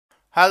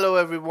Hello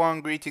everyone,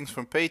 greetings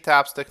from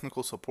PayTap's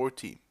technical support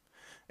team.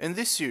 In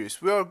this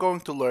series, we are going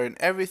to learn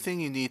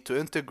everything you need to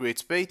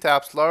integrate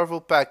PayTap's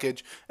Laravel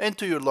package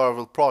into your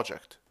Laravel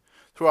project.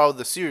 Throughout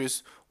the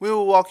series, we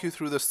will walk you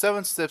through the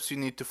 7 steps you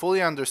need to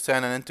fully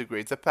understand and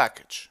integrate the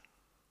package.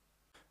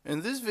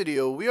 In this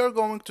video, we are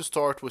going to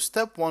start with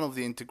step 1 of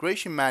the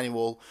integration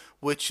manual,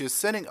 which is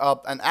setting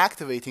up and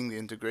activating the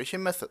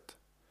integration method.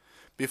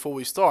 Before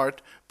we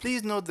start,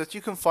 please note that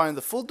you can find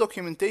the full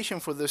documentation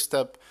for this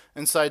step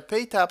inside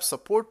PayTap's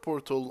support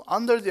portal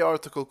under the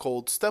article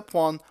called Step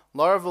 1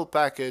 Laravel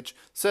Package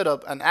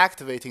Setup and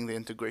Activating the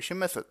Integration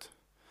Method.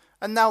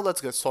 And now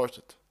let's get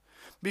started.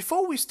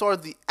 Before we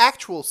start the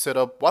actual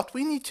setup, what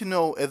we need to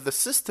know is the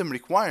system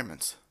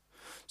requirements.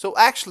 So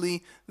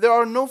actually, there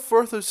are no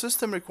further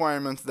system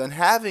requirements than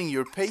having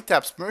your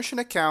PayTap's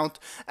merchant account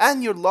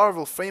and your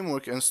Laravel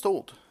framework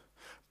installed.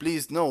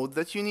 Please note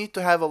that you need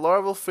to have a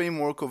Laravel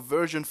framework of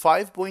version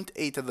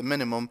 5.8 at the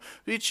minimum,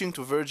 reaching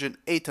to version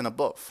 8 and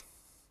above.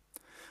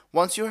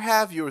 Once you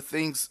have your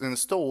things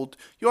installed,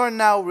 you are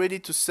now ready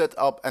to set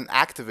up and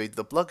activate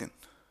the plugin.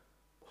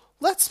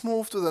 Let's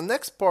move to the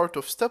next part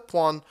of step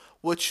 1,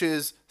 which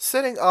is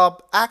setting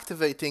up,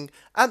 activating,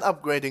 and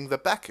upgrading the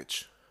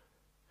package.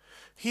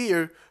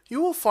 Here,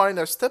 you will find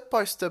a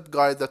step-by-step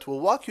guide that will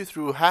walk you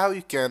through how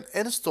you can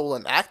install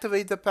and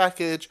activate the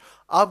package,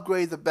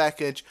 upgrade the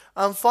package,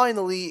 and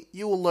finally,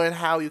 you will learn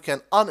how you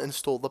can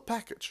uninstall the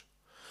package.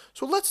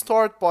 So let's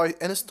start by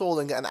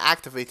installing and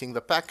activating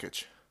the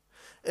package.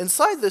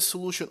 Inside this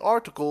solution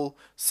article,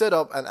 set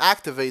up and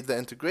activate the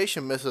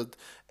integration method,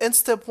 in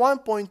step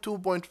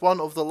 1.2.1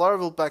 of the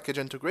Laravel Package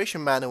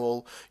Integration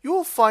Manual, you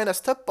will find a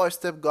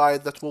step-by-step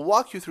guide that will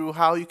walk you through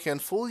how you can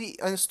fully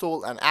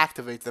install and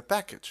activate the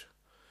package.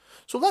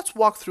 So let's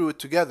walk through it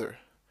together.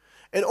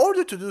 In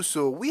order to do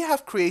so, we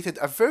have created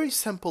a very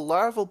simple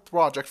Laravel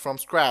project from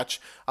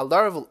scratch, a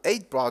Laravel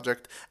 8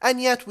 project,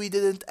 and yet we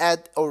didn't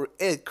add or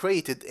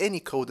created any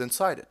code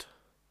inside it.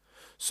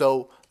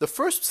 So the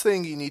first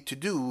thing you need to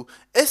do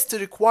is to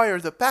require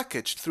the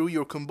package through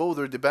your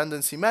Composer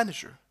Dependency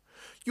Manager.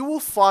 You will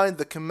find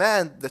the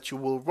command that you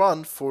will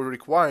run for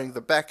requiring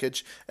the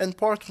package in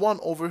part 1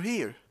 over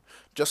here.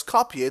 Just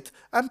copy it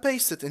and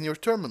paste it in your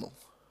terminal.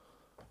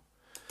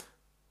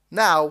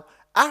 Now,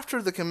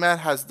 after the command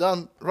has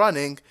done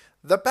running,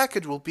 the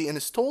package will be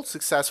installed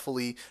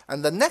successfully,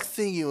 and the next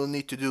thing you will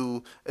need to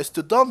do is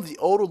to dump the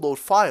autoload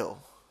file.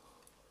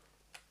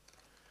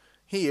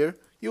 Here,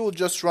 you will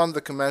just run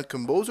the command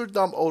composer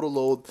dump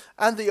autoload,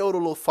 and the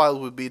autoload file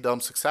will be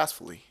dumped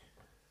successfully.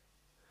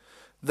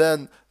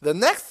 Then, the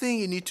next thing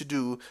you need to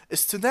do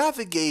is to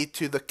navigate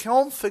to the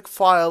config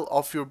file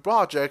of your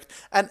project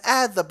and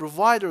add the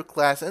provider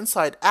class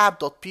inside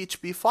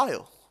app.php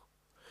file.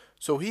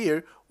 So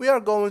here, we are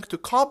going to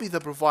copy the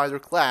provider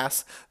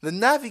class,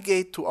 then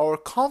navigate to our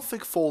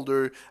config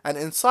folder, and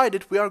inside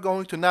it we are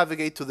going to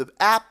navigate to the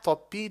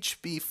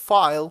app.php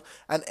file,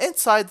 and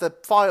inside the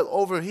file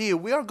over here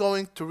we are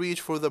going to reach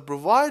for the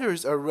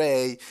providers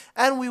array,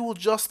 and we will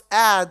just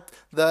add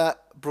the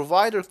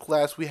provider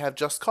class we have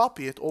just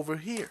copied over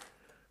here.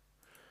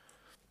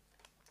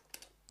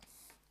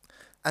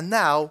 And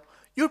now,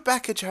 your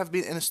package has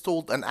been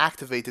installed and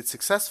activated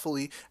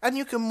successfully, and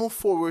you can move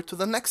forward to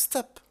the next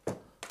step.